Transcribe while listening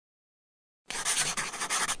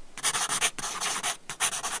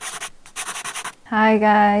Hi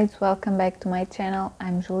guys, welcome back to my channel.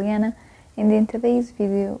 I'm Juliana, and in today's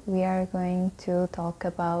video we are going to talk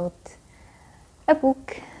about a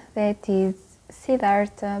book that is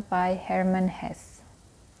Siddhartha by Hermann Hesse.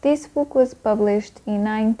 This book was published in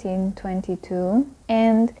 1922,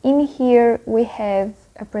 and in here we have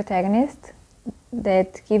a protagonist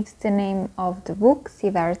that gives the name of the book,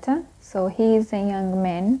 Siddhartha. So he is a young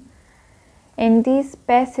man, and this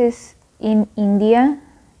passes in India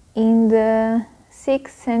in the 6th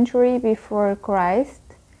century before Christ,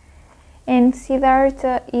 and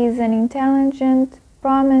Siddhartha is an intelligent,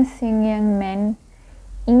 promising young man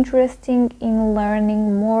interested in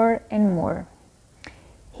learning more and more.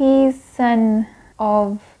 He is son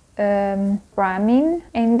of Brahmin,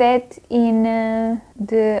 and that in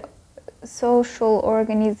the social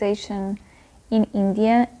organization in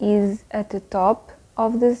India is at the top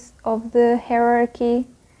of the hierarchy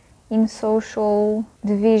in social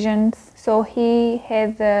divisions. So he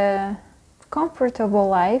had a comfortable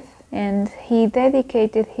life and he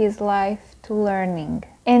dedicated his life to learning.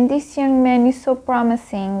 And this young man is so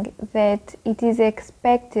promising that it is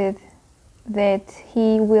expected that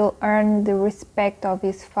he will earn the respect of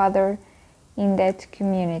his father in that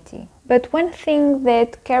community. But one thing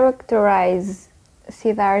that characterizes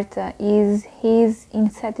Siddhartha is his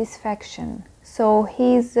insatisfaction. So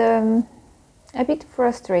he's a bit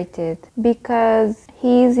frustrated because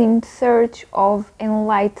he is in search of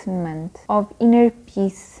enlightenment, of inner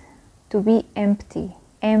peace, to be empty.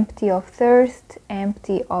 Empty of thirst,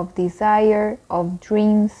 empty of desire, of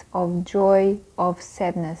dreams, of joy, of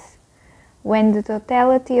sadness. When the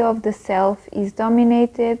totality of the self is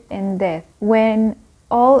dominated and death, when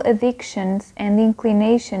all addictions and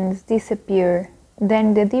inclinations disappear,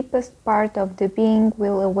 then the deepest part of the being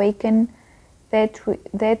will awaken,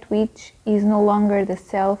 that which is no longer the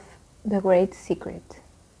self, the great secret.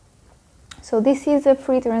 So this is a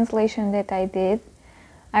free translation that I did.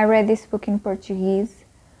 I read this book in Portuguese,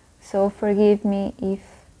 so forgive me if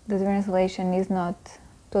the translation is not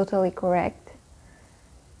totally correct.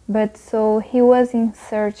 But so he was in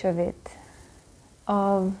search of it,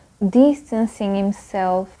 of distancing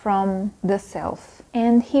himself from the self.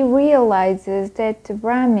 And he realizes that the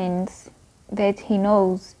Brahmins that he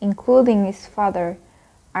knows, including his father,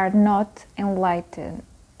 are not enlightened.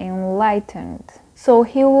 So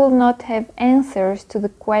he will not have answers to the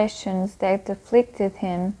questions that afflicted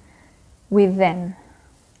him with them.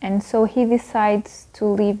 And so he decides to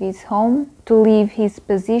leave his home, to leave his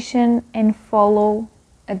position and follow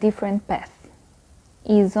a different path,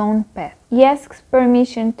 his own path. He asks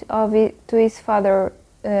permission to his father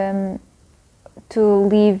to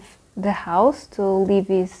leave the house, to leave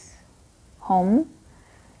his home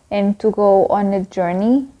and to go on a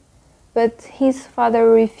journey, but his father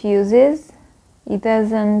refuses. He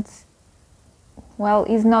doesn't, well,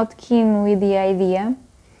 he's not keen with the idea.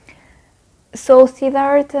 So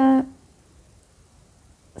Siddhartha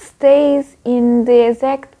stays in the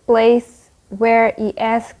exact place where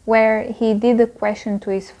he did the question to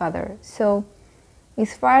his father. So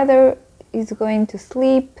his father is going to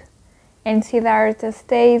sleep and Siddhartha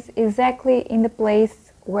stays exactly in the place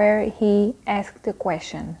where he asked the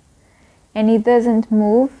question, and he doesn't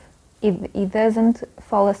move, he doesn't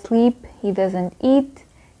fall asleep, he doesn't eat,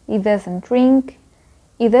 he doesn't drink,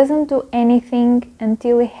 he doesn't do anything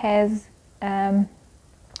until he has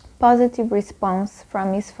positive response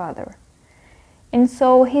from his father. And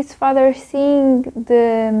so his father, seeing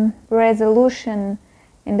the resolution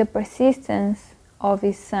and the persistence of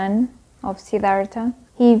his son, of Siddhartha,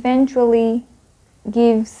 he eventually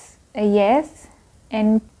gives a yes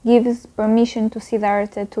and gives permission to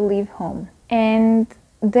Siddhartha to leave home. And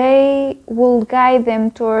they will guide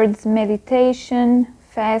them towards meditation,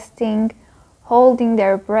 fasting, holding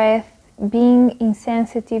their breath, being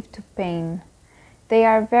insensitive to pain. They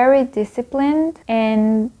are very disciplined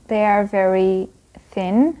and they are very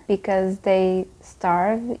thin because they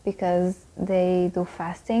starve, because they do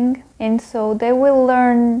fasting. And so they will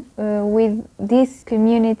learn with this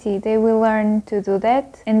community, they will learn to do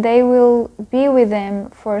that, and they will be with them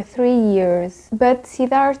for 3 years. But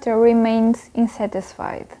Siddhartha remains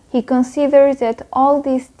unsatisfied. He considers that all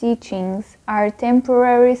these teachings are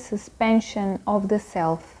temporary suspension of the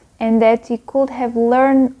self, and that he could have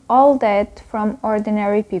learned all that from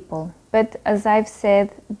ordinary people. But as I've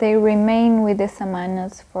said, they remain with the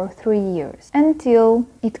Samanas for 3 years. Until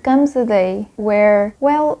it comes a day where,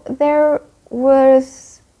 well, there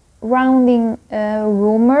was rounding a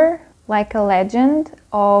rumor, like a legend,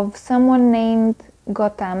 of someone named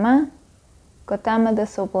Gautama the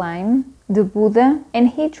Sublime, the Buddha, and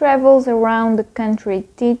he travels around the country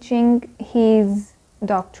teaching his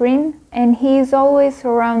doctrine, and he is always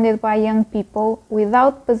surrounded by young people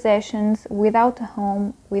without possessions, without a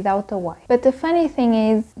home, without a wife. But the funny thing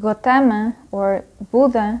is, Gautama, or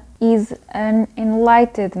Buddha, is an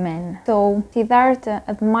enlightened man. So Siddhartha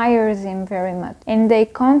admires him very much, and they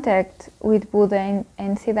contact with Buddha,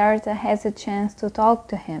 and Siddhartha has a chance to talk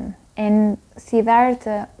to him. And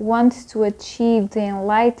Siddhartha wants to achieve the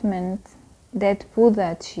enlightenment that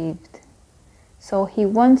Buddha achieved. So he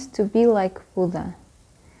wants to be like Buddha.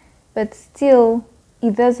 But still,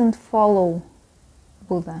 he doesn't follow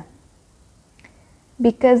Buddha,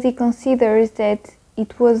 because he considers that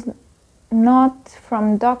it was not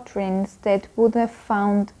from doctrines that Buddha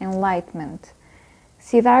found enlightenment.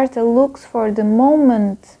 Siddhartha looks for the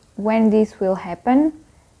moment when this will happen,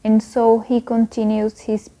 and so he continues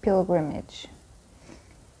his pilgrimage.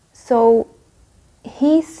 So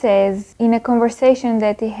he says in a conversation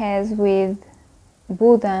that he has with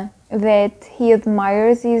Buddha that he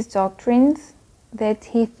admires his doctrines, that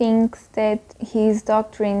he thinks that his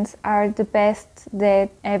doctrines are the best that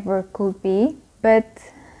ever could be, but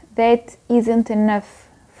that isn't enough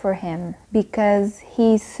for him, because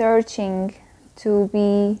he's searching to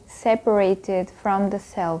be separated from the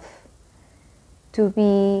self, to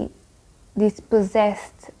be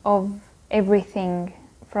dispossessed of everything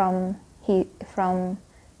from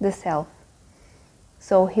the self.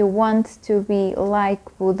 So he wants to be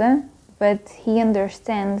like Buddha, but he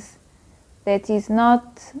understands that it's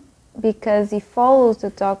not because he follows the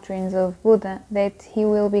doctrines of Buddha that he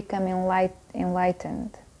will become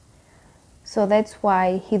enlightened. So that's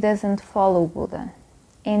why he doesn't follow Buddha.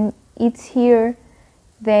 And it's here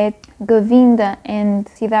that Govinda and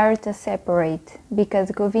Siddhartha separate, because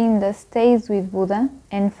Govinda stays with Buddha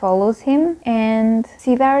and follows him, and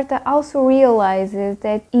Siddhartha also realizes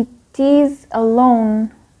that it is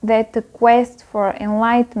alone that the quest for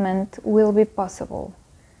enlightenment will be possible.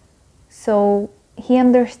 So he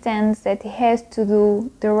understands that he has to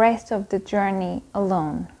do the rest of the journey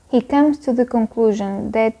alone. He comes to the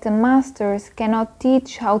conclusion that the masters cannot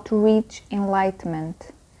teach how to reach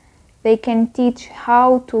enlightenment. They can teach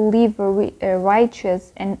how to live a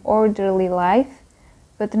righteous and orderly life,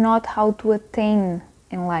 but not how to attain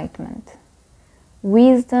enlightenment.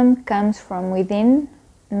 Wisdom comes from within,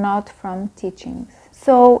 not from teachings.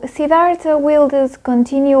 So Siddhartha will just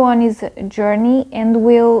continue on his journey and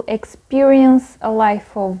will experience a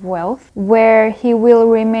life of wealth where he will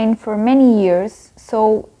remain for many years.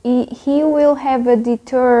 So he will have a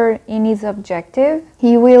detour in his objective.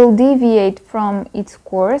 He will deviate from its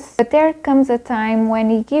course. But there comes a time when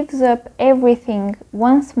he gives up everything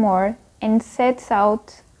once more and sets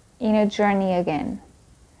out in a journey again.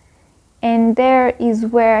 And there is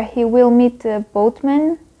where he will meet a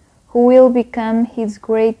boatman who will become his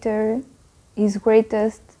greatest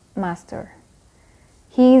master.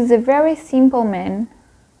 He is a very simple man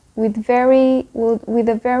with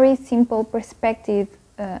a very simple perspective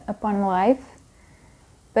upon life,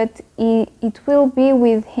 but it will be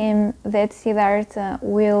with him that Siddhartha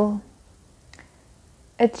will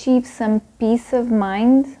achieve some peace of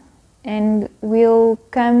mind and will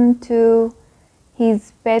come to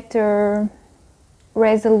his better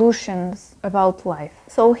resolutions about life.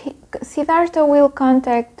 So Siddhartha will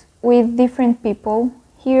contact with different people.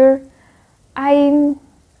 Here I'm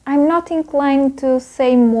not inclined to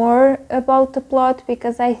say more about the plot,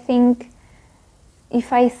 because I think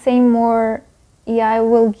if I say more, I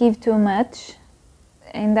will give too much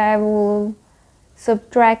and I will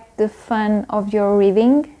subtract the fun of your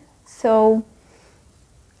reading. So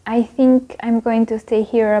I think I'm going to stay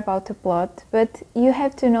here about the plot, but you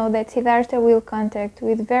have to know that Siddhartha will contact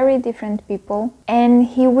with very different people, and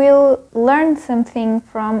he will learn something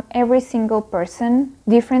from every single person,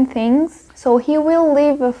 different things. So he will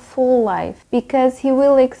live a full life, because he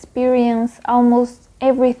will experience almost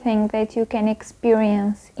everything that you can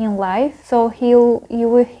experience in life. So he will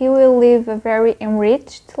live a very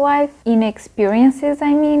enriched life in experiences.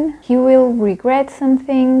 I mean, he will regret some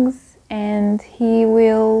things, and he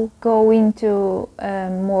will go into a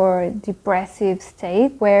more depressive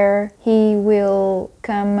state where he will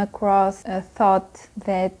come across a thought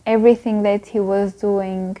that everything that he was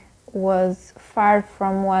doing was far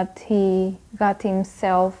from what he got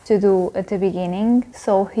himself to do at the beginning.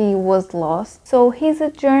 So he was lost. So it's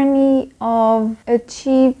a journey of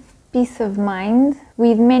achieve peace of mind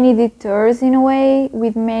with many detours in a way,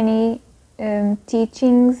 with many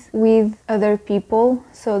teachings with other people.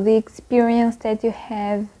 So the experience that you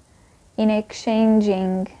have in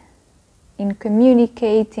exchanging, in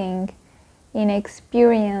communicating, in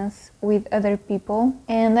experience with other people.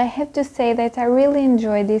 And I have to say that I really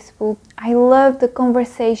enjoy this book. I love the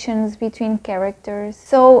conversations between characters.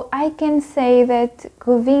 So I can say that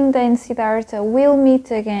Govinda and Siddhartha will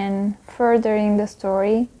meet again further in the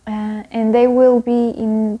story, and they will be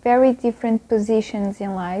in very different positions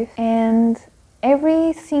in life. And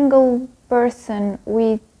every single person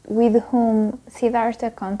with whom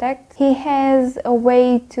Siddhartha contacts, he has a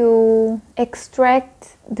way to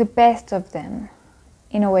extract the best of them,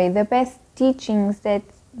 in a way, the best teachings that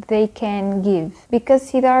they can give. Because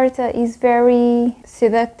Siddhartha is very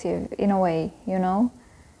seductive, in a way, you know?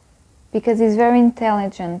 Because he's very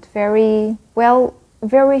intelligent, very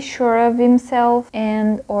sure of himself,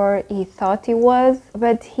 or he thought he was,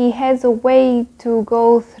 but he has a way to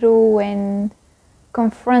go through and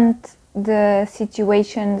confront the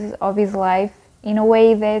situations of his life in a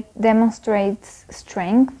way that demonstrates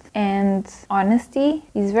strength and honesty.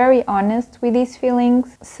 He's very honest with his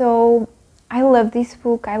feelings. So I love this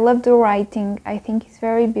book. I love the writing. I think it's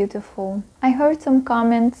very beautiful. I heard some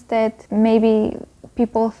comments that maybe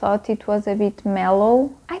people thought it was a bit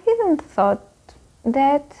mellow. I didn't thought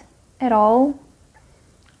that at all.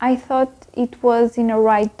 I thought it was in a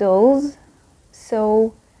right dose.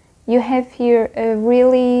 So you have here a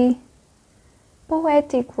really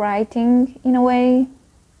poetic writing, in a way,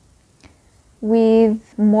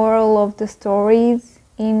 with moral of the stories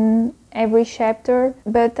in every chapter.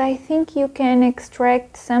 But I think you can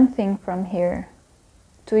extract something from here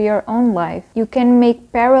to your own life. You can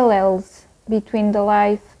make parallels between the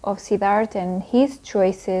life of Siddhartha and his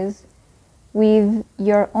choices with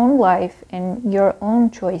your own life and your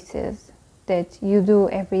own choices that you do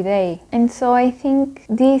every day. And so I think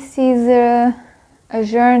this is a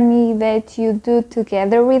journey that you do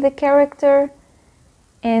together with the character,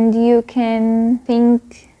 and you can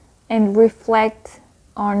think and reflect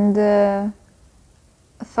on the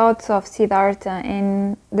thoughts of Siddhartha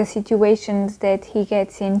and the situations that he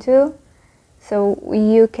gets into. So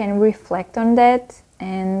you can reflect on that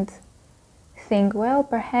and think, well,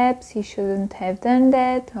 perhaps he shouldn't have done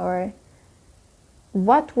that, or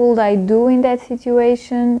what would I do in that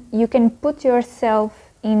situation? You can put yourself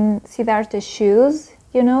in Siddhartha's shoes,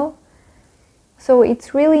 you know? So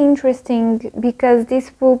it's really interesting because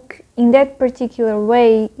this book, in that particular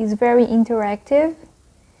way, is very interactive.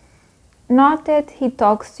 Not that he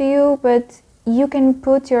talks to you, but you can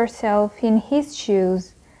put yourself in his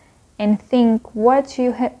shoes and think what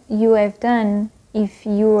you have done if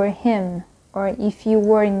you were him, or if you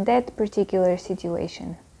were in that particular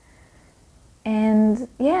situation. And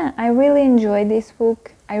yeah, I really enjoyed this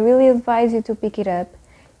book. I really advise you to pick it up.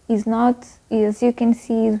 It's not, as you can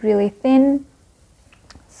see, it's really thin,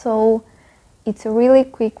 so it's a really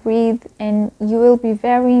quick read and you will be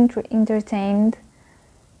very entertained.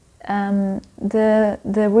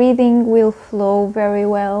 The reading will flow very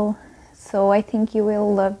well, so I think you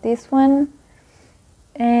will love this one.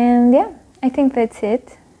 And yeah, I think that's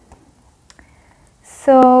it.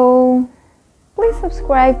 So please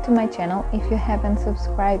subscribe to my channel if you haven't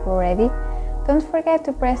subscribed already. Don't forget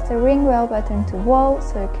to press the ring bell button to all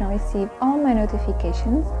so you can receive all my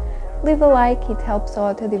notifications. Leave a like, it helps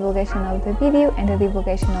out the divulgation of the video and the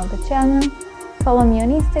divulgation of the channel. Follow me on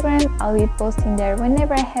Instagram, I'll be posting there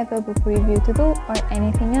whenever I have a book review to do or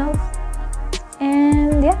anything else.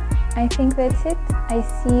 And yeah, I think that's it. I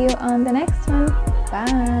see you on the next one.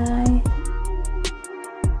 Bye!